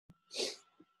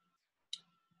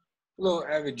Hello,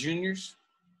 AVID juniors.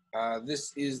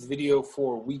 This is the video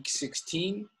for week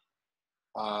 16.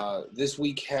 This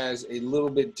week has a little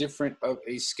bit different of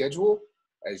a schedule.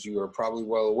 As you are probably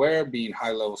well aware, being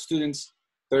high-level students,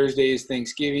 Thursday is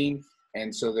Thanksgiving,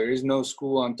 and so there is no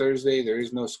school on Thursday, there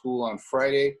is no school on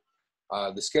Friday.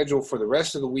 The schedule for the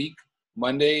rest of the week,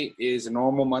 Monday is a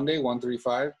normal Monday,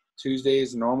 135. Tuesday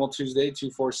is a normal Tuesday,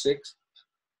 246.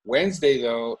 Wednesday,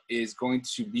 though, is going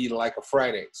to be like a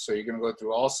Friday. So you're going to go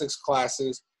through all 6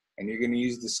 classes, and you're going to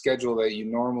use the schedule that you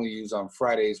normally use on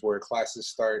Fridays, where classes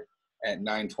start at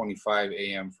 9:25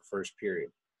 a.m. for first period.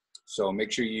 So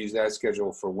make sure you use that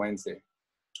schedule for Wednesday.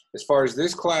 As far as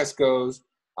this class goes,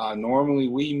 normally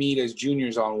we meet as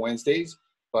juniors on Wednesdays,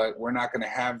 but we're not going to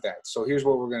have that. So here's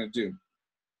what we're going to do.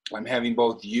 I'm having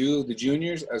both you, the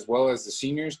juniors, as well as the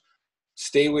seniors,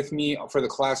 stay with me for the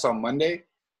class on Monday.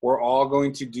 We're all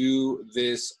going to do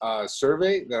this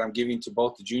survey that I'm giving to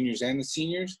both the juniors and the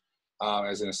seniors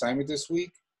as an assignment this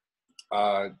week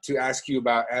to ask you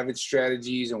about AVID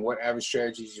strategies and what AVID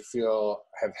strategies you feel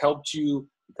have helped you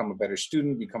become a better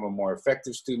student, become a more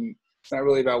effective student. It's not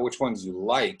really about which ones you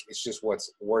like, it's just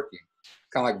what's working.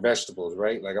 Kind of like vegetables,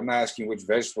 right? Like I'm not asking which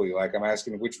vegetable you like, I'm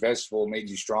asking which vegetable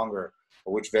made you stronger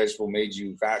or which vegetable made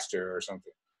you faster or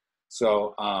something.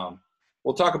 So,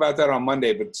 we'll talk about that on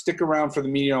Monday, but stick around for the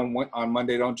meeting on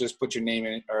Monday. Don't just put your name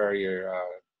in or your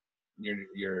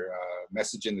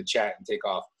message in the chat and take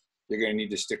off. You're going to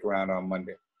need to stick around on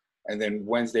Monday. And then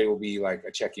Wednesday will be like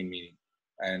a check-in meeting,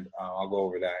 and I'll go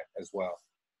over that as well.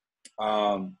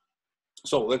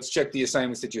 So let's check the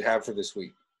assignments that you have for this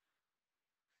week.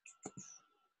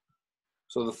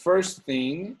 So the first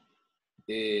thing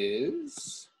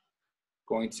is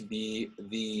going to be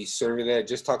the survey that I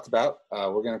just talked about.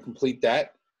 We're going to complete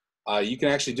that. You can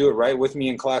actually do it right with me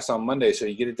in class on Monday, so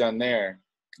you get it done there.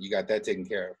 You got that taken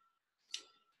care of.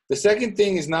 The second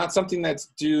thing is not something that's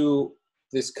due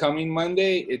this coming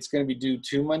Monday. It's going to be due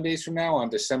 2 Mondays from now on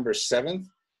December 7th.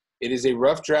 It is a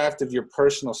rough draft of your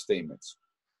personal statements.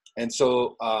 And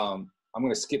so I'm going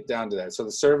to skip down to that. So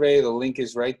the survey, the link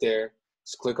is right there.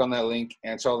 Just click on that link,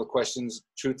 answer all the questions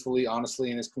truthfully,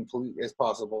 honestly, and as complete as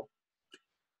possible.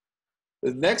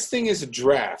 The next thing is a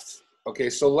draft. Okay,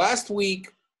 so last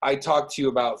week I talked to you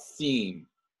about theme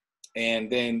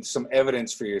and then some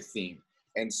evidence for your theme.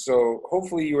 And so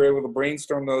hopefully you were able to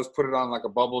brainstorm those, put it on like a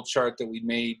bubble chart that we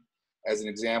made as an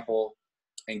example,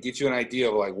 and get you an idea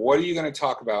of like, what are you going to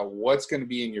talk about? What's going to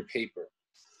be in your paper?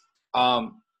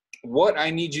 What I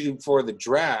need you to do for the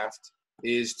draft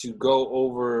is to go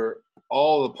over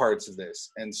all the parts of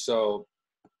this. And so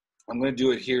I'm going to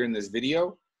do it here in this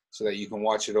video, so that you can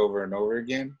watch it over and over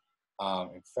again.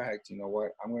 In fact, you know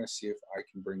what? I'm going to see if I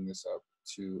can bring this up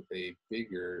to a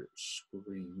bigger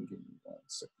screen. Give me 1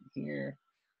 second here.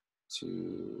 To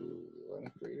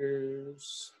 11th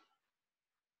graders.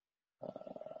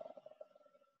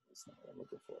 That's not what I'm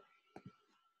looking for.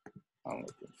 I'm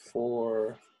looking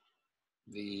for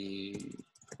the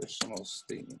personal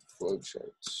statement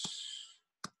flowchart.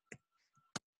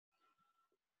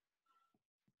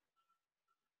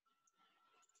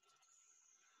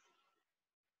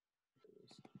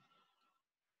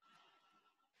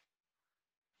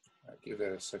 Give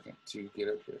that a second to get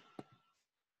up here.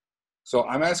 So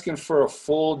I'm asking for a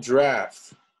full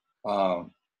draft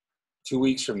 2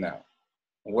 weeks from now.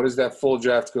 And what is that full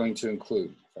draft going to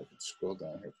include? If I can scroll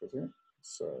down here for you.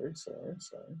 Sorry.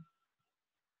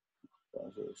 That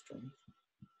was really strange.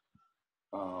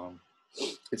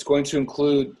 It's going to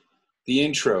include the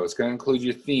intro. It's going to include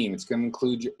your theme. It's going to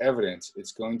include your evidence.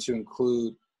 It's going to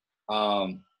include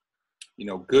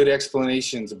good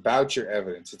explanations about your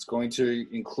evidence. It's going to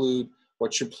include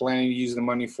what you're planning to use the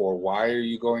money for. Why are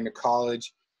you going to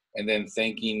college? And then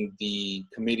thanking the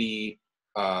committee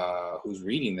who's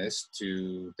reading this,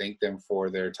 to thank them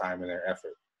for their time and their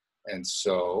effort. And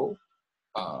so,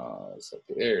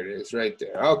 there it is right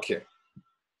there. Okay.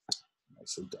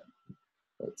 Nicely done.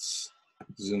 Let's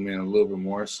zoom in a little bit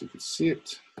more so you can see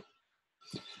it.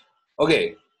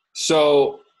 Okay,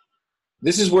 so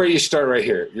this is where you start right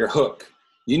here, your hook.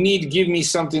 You need to give me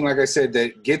something, like I said,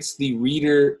 that gets the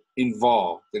reader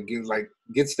involved, that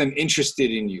gets them interested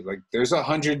in you. Like there's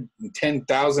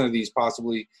 110,000 of these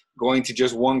possibly going to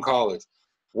just one college.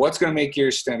 What's going to make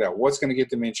yours stand out? What's going to get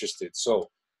them interested? So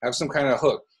have some kind of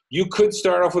hook. You could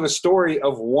start off with a story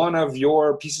of one of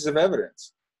your pieces of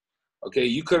evidence. Okay,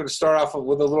 you could start off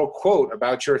with a little quote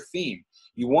about your theme.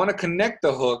 You want to connect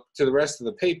the hook to the rest of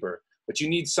the paper, but you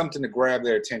need something to grab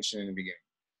their attention in the beginning.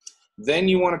 Then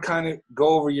you want to kind of go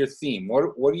over your theme. What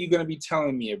are you going to be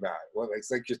telling me about?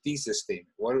 It's like your thesis statement.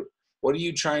 What are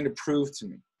you trying to prove to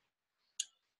me?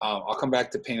 I'll come back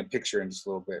to paint a picture in just a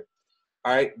little bit.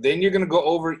 All right, then you're going to go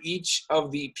over each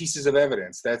of the pieces of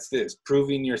evidence. That's this,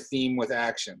 proving your theme with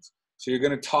actions. So you're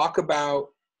going to talk about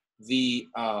the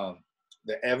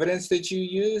evidence that you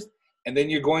used, and then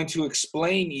you're going to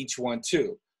explain each one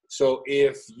too. So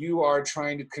if you are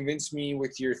trying to convince me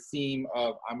with your theme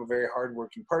of I'm a very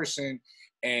hardworking person,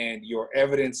 and your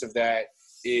evidence of that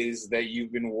is that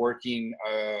you've been working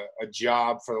a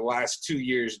job for the last 2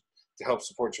 years to help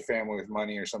support your family with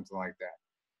money or something like that.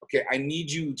 Okay, I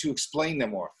need you to explain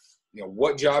them more. You know,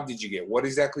 what job did you get? What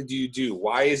exactly do you do?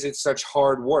 Why is it such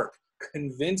hard work?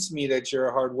 Convince me that you're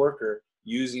a hard worker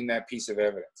using that piece of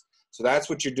evidence. So that's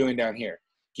what you're doing down here.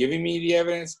 Giving me the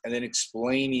evidence and then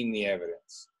explaining the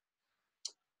evidence.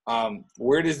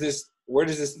 Where does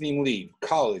this theme lead?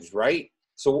 College, right?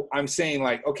 So I'm saying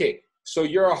like, okay, so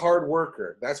you're a hard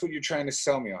worker. That's what you're trying to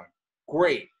sell me on.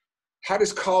 Great. How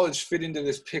does college fit into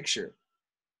this picture?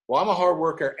 Well, I'm a hard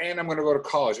worker and I'm going to go to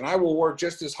college, and I will work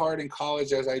just as hard in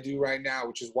college as I do right now,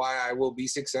 which is why I will be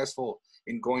successful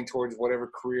in going towards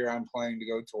whatever career I'm planning to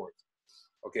go towards.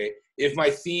 Okay. If my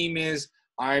theme is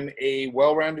I'm a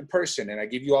well-rounded person and I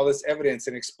give you all this evidence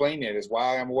and explain it as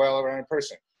why I'm a well-rounded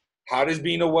person, how does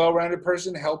being a well-rounded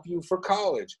person help you for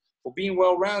college? Well, being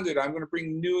well-rounded, I'm going to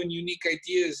bring new and unique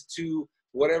ideas to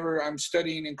whatever I'm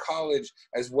studying in college,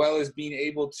 as well as being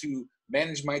able to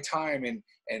manage my time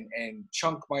and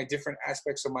chunk my different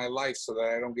aspects of my life so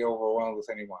that I don't get overwhelmed with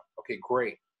anyone. Okay,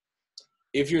 great.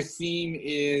 If your theme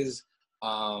is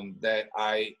that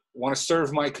I want to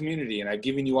serve my community and I've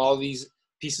given you all these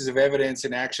pieces of evidence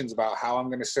and actions about how I'm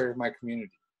going to serve my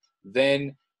community,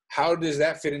 then how does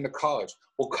that fit into college?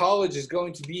 Well, college is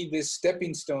going to be this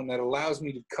stepping stone that allows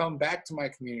me to come back to my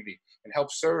community and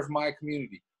help serve my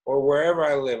community, or wherever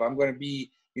I live. I'm going to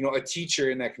be, you know, a teacher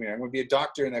in that community. I'm going to be a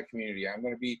doctor in that community. I'm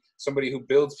going to be somebody who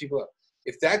builds people up.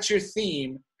 If that's your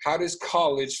theme, how does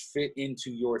college fit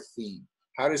into your theme?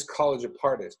 How does college a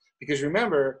part of this? Because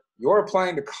remember, you're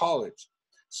applying to college.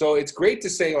 So it's great to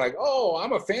say like, oh,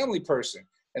 I'm a family person.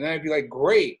 And then I'd be like,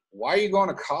 great, why are you going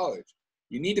to college?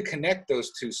 You need to connect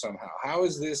those two somehow. How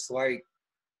is this like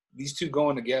these two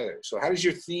going together? So how does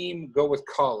your theme go with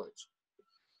college?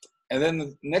 And then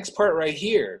the next part right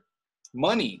here,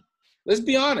 money. Let's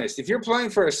be honest. If you're applying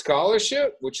for a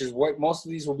scholarship, which is what most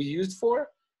of these will be used for,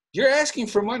 you're asking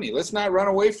for money. Let's not run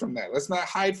away from that. Let's not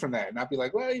hide from that and not be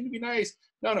like, well, you'd be nice.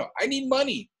 No, I need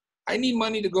money. I need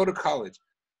money to go to college.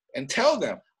 And tell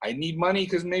them, I need money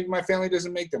because maybe my family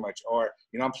doesn't make that much. Or,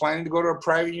 you know, I'm planning to go to a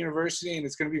private university and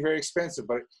it's going to be very expensive.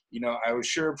 But, you know, I would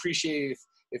sure appreciate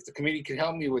if the committee could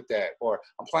help me with that. Or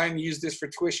I'm planning to use this for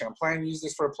tuition. I'm planning to use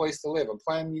this for a place to live. I'm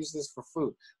planning to use this for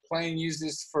food. I'm planning to use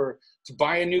this to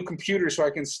buy a new computer so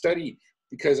I can study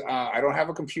because I don't have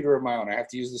a computer of my own. I have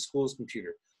to use the school's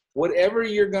computer. Whatever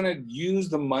you're going to use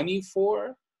the money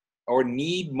for or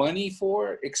need money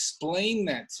for, explain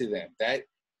that to them.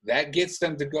 That gets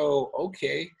them to go,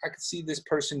 okay, I could see this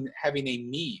person having a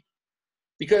need.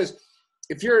 Because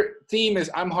if your theme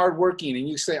is I'm hardworking and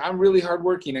you say I'm really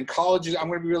hardworking and college is I'm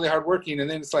going to be really hardworking, and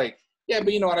then it's like, yeah,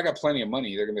 but you know what, I got plenty of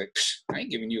money. They're going to be like, I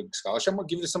ain't giving you a scholarship. I'm going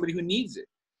to give it to somebody who needs it.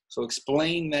 So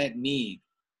explain that need.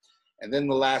 And then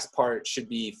the last part should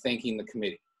be thanking the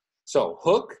committee. So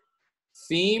hook,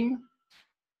 theme,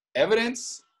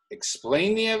 evidence,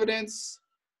 explain the evidence.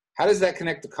 How does that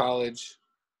connect to college?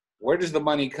 Where does the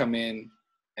money come in?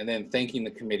 And then thanking the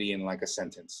committee in like a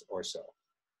sentence or so.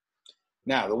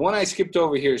 Now, the one I skipped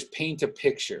over here is paint a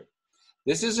picture.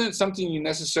 This isn't something you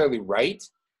necessarily write,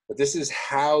 but this is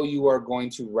how you are going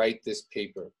to write this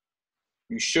paper.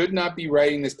 You should not be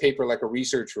writing this paper like a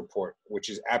research report, which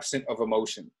is absent of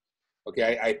emotion.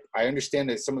 Okay, I understand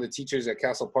that some of the teachers at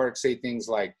Castle Park say things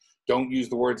like, don't use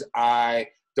the words I,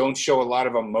 don't show a lot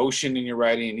of emotion in your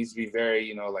writing. It needs to be very,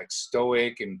 you know, like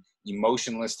stoic and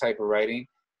emotionless type of writing.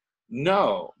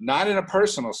 No, not in a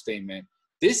personal statement.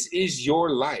 This is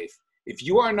your life. If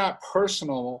you are not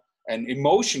personal and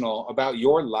emotional about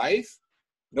your life,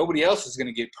 nobody else is going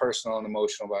to get personal and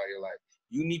emotional about your life.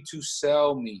 You need to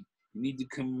sell me. You need to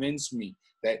convince me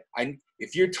that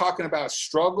if you're talking about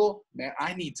struggle, man,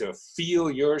 I need to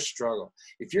feel your struggle.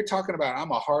 If you're talking about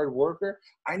I'm a hard worker,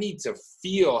 I need to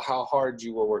feel how hard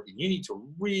you were working. You need to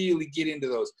really get into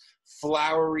those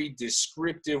flowery,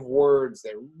 descriptive words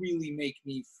that really make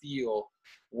me feel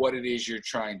what it is you're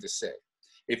trying to say.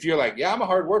 If you're like, yeah, I'm a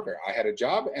hard worker. I had a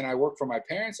job and I work for my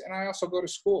parents and I also go to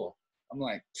school. I'm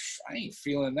like, I ain't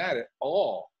feeling that at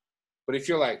all. But if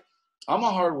you're like, I'm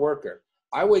a hard worker.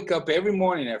 I wake up every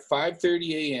morning at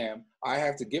 5:30 a.m. I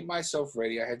have to get myself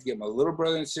ready. I have to get my little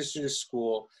brother and sister to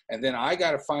school. And then I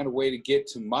got to find a way to get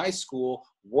to my school,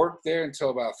 work there until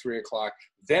about 3 o'clock,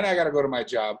 Then I got to go to my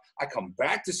job. I come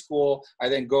back to school. I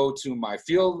then go to my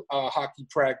field hockey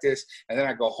practice, and then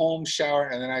I go home, shower,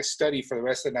 and then I study for the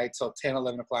rest of the night till 10,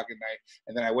 11 o'clock at night.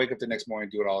 And then I wake up the next morning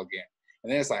and do it all again.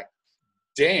 And then it's like,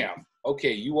 damn,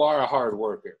 okay, you are a hard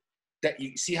worker. That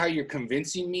you see how you're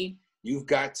convincing me? You've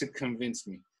got to convince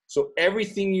me. So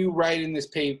everything you write in this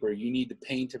paper, you need to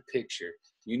paint a picture.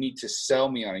 You need to sell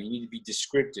me on it. You need to be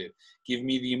descriptive. Give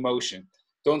me the emotion.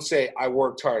 Don't say I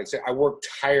worked hard. Say I worked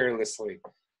tirelessly.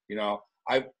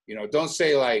 Don't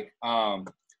say like I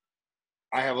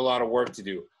have a lot of work to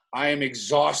do. I am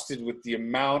exhausted with the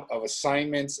amount of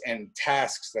assignments and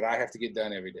tasks that I have to get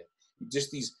done every day.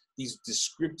 Just these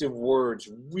descriptive words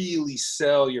really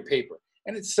sell your paper,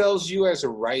 and it sells you as a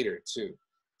writer too.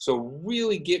 So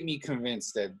really get me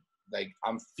convinced that like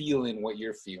I'm feeling what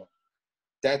you're feeling.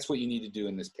 That's what you need to do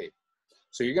in this paper.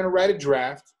 So you're going to write a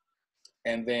draft,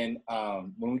 and then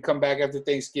when we come back after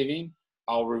Thanksgiving,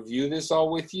 I'll review this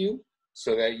all with you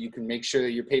so that you can make sure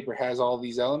that your paper has all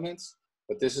these elements.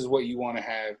 But this is what you want to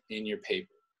have in your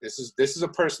paper. This is a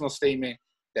personal statement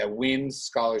that wins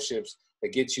scholarships,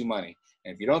 that gets you money.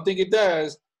 And if you don't think it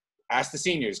does, ask the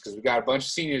seniors, because we got a bunch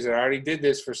of seniors that already did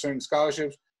this for certain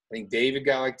scholarships. I think David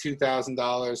got like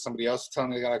 $2,000. Somebody else was telling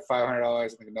me they got like $500. I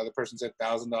think another person said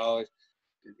 $1,000.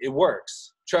 It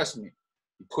works. Trust me.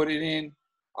 You put it in.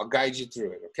 I'll guide you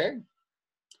through it, okay?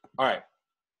 All right.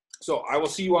 So I will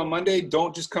see you on Monday.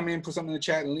 Don't just come in, put something in the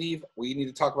chat, and leave. We need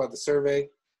to talk about the survey.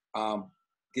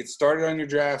 Get started on your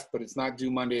draft, but it's not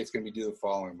due Monday. It's going to be due the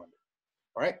following Monday.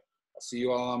 All right? I'll see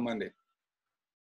you all on Monday.